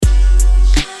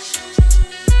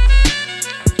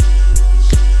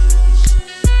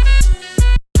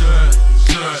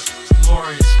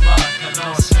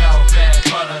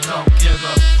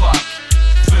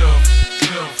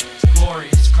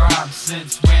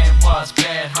was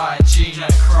bad hygiene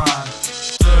and crime.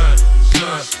 Dirt,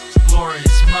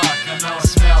 glorious muck. I know I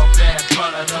smell bad,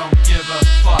 but I don't give a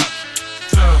fuck.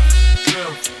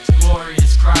 Filth,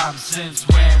 glorious crime. Since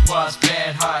when was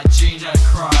bad hygiene and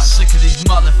crime? Sick of these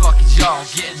motherfuckers, y'all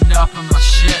getting up in my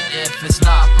shit. If it's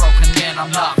not broken, then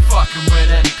I'm not fucking with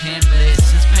it. Pin this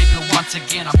is paper once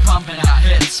again, I'm pumping out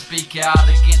hits. Speak out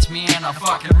against me and I'll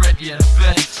fucking rip you to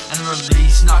bits. And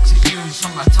release noxic fumes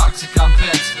from my toxic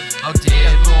armpits. Oh dear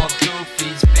Lord,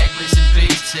 goofies, backless and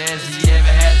beasts. Has he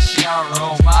ever had a shower?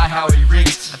 Oh my, how he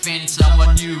reeks. Offending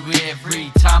someone new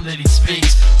every time that he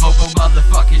speaks. Hobo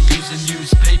motherfucker using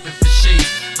newspaper for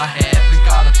sheets. I haven't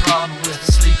got a problem with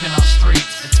sleeping on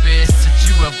streets. It's best that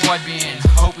you avoid me and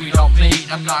hope we don't meet.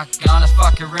 I'm not gonna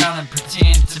fuck around and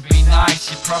pretend to be nice.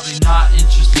 You're probably not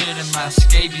interested in my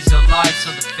scabies of life.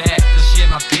 So the fact I share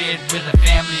my bed with a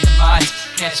family of mice.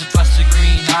 Catch a bus to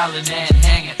Green Island and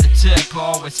hang at the tip.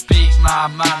 Always speak my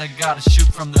mind, I gotta shoot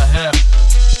from the hip.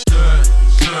 Dirt,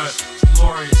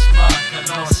 glorious muck. I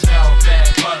know I smell bad,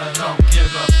 but I don't give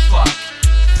a fuck.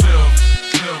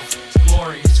 Filth,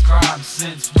 glorious crime.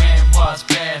 Since when was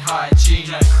bad hygiene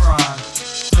a crime?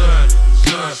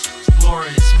 Dirt,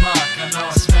 glorious muck. I know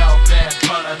I smell bad,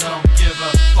 but I don't give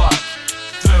a fuck.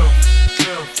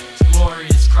 Filth,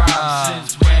 glorious crime.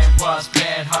 Since when was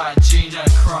bad hygiene a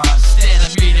crime? Stand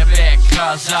a meter back,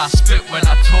 cause I spit when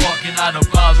I talk, and I don't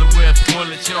bother with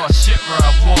bullets or shit where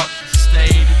I walk. The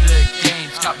state of the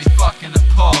game's got me fucking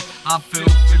appalled. I'm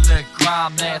filthy like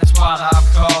grime, that's what I'm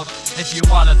called. If you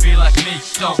wanna be like me,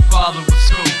 don't bother with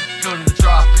school. Go to the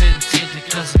drop-in center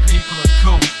cause the people are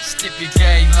cool. Step your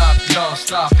game up, yo,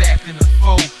 stop acting a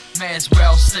fool. May as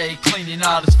well stay clean, you're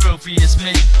not as filthy as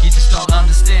me. You just don't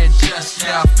understand just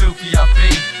how filthy I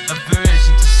be.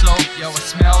 Aversion to soap, yo, I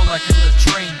smell like a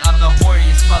latrine. I'm the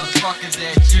hoariest motherfucker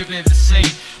that you've ever seen.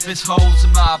 There's holes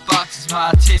in my boxes,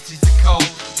 my testes are cold.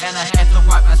 And I had to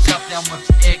wipe myself down with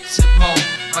exit mold.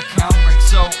 My camera's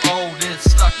so old,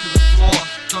 it's stuck to the floor.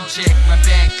 Don't check my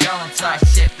bank balance, I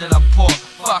accept that I'm poor.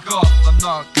 Fuck off, I'm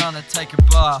not gonna take a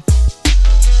bath.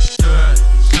 Dirt,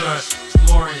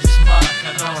 glorious muck.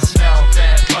 I know I smell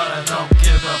bad, but I don't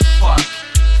give a fuck.